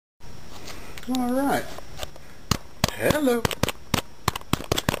Alright. Hello.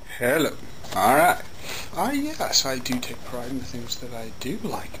 Hello. Alright. Yes, I do take pride in the things that I do,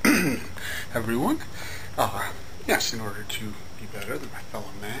 like everyone. Yes, in order to be better than my fellow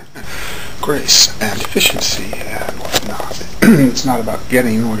man. Grace and efficiency and whatnot. It's not about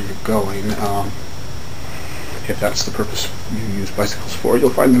getting where you're going. If that's the purpose you use bicycles for, you'll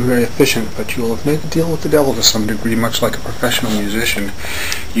find them very efficient, but you'll have made a deal with the devil to some degree, much like a professional musician.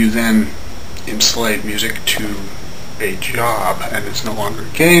 You then enslave music to a job, and it's no longer a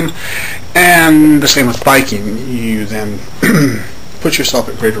game. And the same with biking. You then put yourself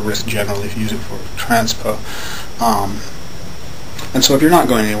at greater risk generally if you use it for transpo. And so if you're not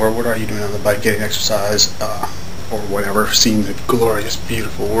going anywhere, what are you doing on the bike? Getting exercise, or whatever, seeing the glorious,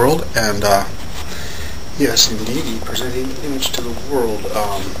 beautiful world, and yes, indeed, presenting an image to the world.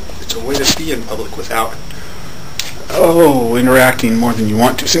 It's a way to be in public without interacting more than you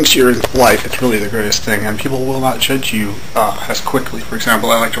want to. Since you're in flight, it's really the greatest thing, and people will not judge you as quickly. For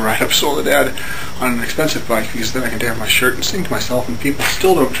example, I like to ride up Soledad on an expensive bike because then I can tear my shirt and sing to myself, and people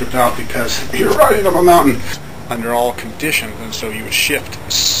still don't trip out because you're riding up a mountain under all conditions, and so you would shift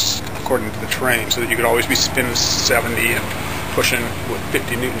according to the terrain so that you could always be spinning 70 and pushing with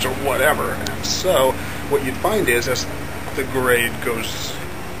 50 newtons or whatever. And so what you'd find is as the grade goes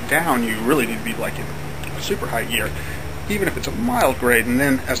down, you really need to be like in super high gear, even if it's a mild grade, and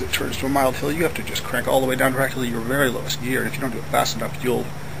then as it turns to a mild hill, you have to just crank all the way down to practically your very lowest gear. And if you don't do it fast enough, you'll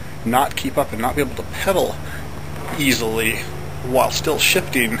not keep up and not be able to pedal easily while still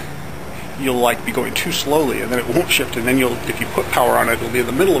shifting. You'll like be going too slowly, and then it won't shift, and then if you put power on it, it'll be in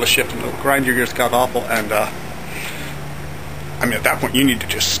the middle of a shift, and it'll grind your gears god awful. And at that point, you need to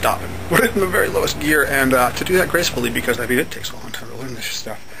just stop and put it in the very lowest gear, and to do that gracefully, because it takes a long time to learn this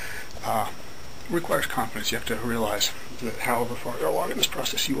stuff. Requires confidence. You have to realize that however far along in this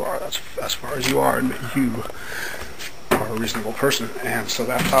process you are, that's as far as you are, and that you are a reasonable person. And so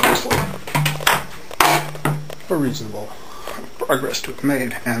that's obviously a reasonable progress to have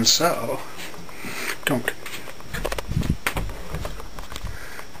made. And so don't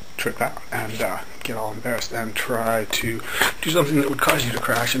trip out and get all embarrassed and try to do something that would cause you to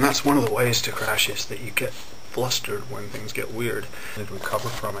crash. And that's one of the ways to crash, is that you get flustered when things get weird. And to recover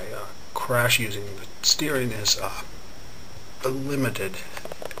from a crash using the steering is limited.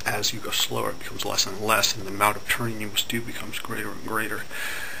 As you go slower, it becomes less and less, and the amount of turning you must do becomes greater and greater,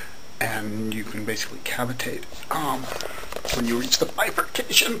 and you can basically cavitate when you reach the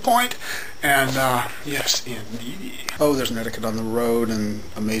bifurcation point. And yes, indeed. There's an etiquette on the road and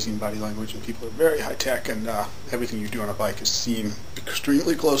amazing body language, and people are very high-tech, and everything you do on a bike is seen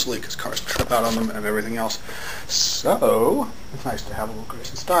extremely closely because cars trip out on them and everything else. So it's nice to have a little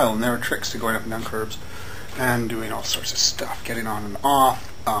grace and style, and there are tricks to going up and down curbs and doing all sorts of stuff, getting on and off.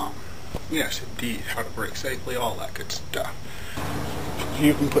 Yes, indeed, how to brake safely, all that good stuff.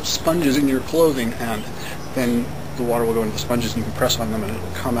 You can put sponges in your clothing, and then the water will go into the sponges, and you can press on them, and it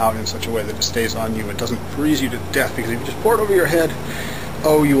will come out in such a way that it stays on you. It doesn't freeze you to death, because if you just pour it over your head,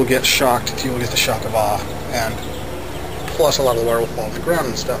 you will get shocked. You will get the shock of awe, and plus a lot of the water will fall on the ground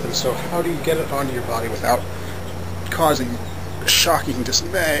and stuff. And so how do you get it onto your body without causing shocking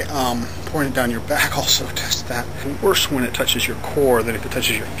dismay? Pouring it down your back also does that. Worse when it touches your core than if it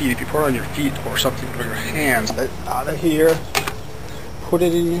touches your feet. If you pour it on your feet or something with your hands, get it out of here. Put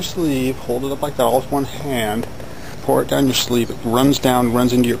it in your sleeve, hold it up like that, all with one hand, pour it down your sleeve. It runs down,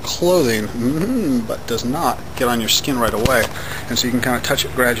 runs into your clothing, but does not get on your skin right away. And so you can kind of touch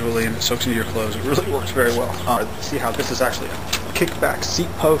it gradually, and it soaks into your clothes. It really works very well. See how this is actually a kickback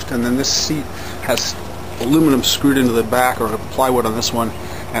seat post, and then this seat has aluminum screwed into the back, or plywood on this one,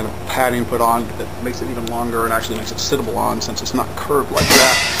 and a padding put on that makes it even longer and actually makes it sittable on, since it's not curved like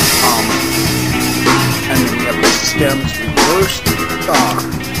that. And then we have the stems reversed,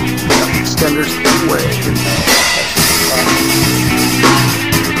 extenders that way.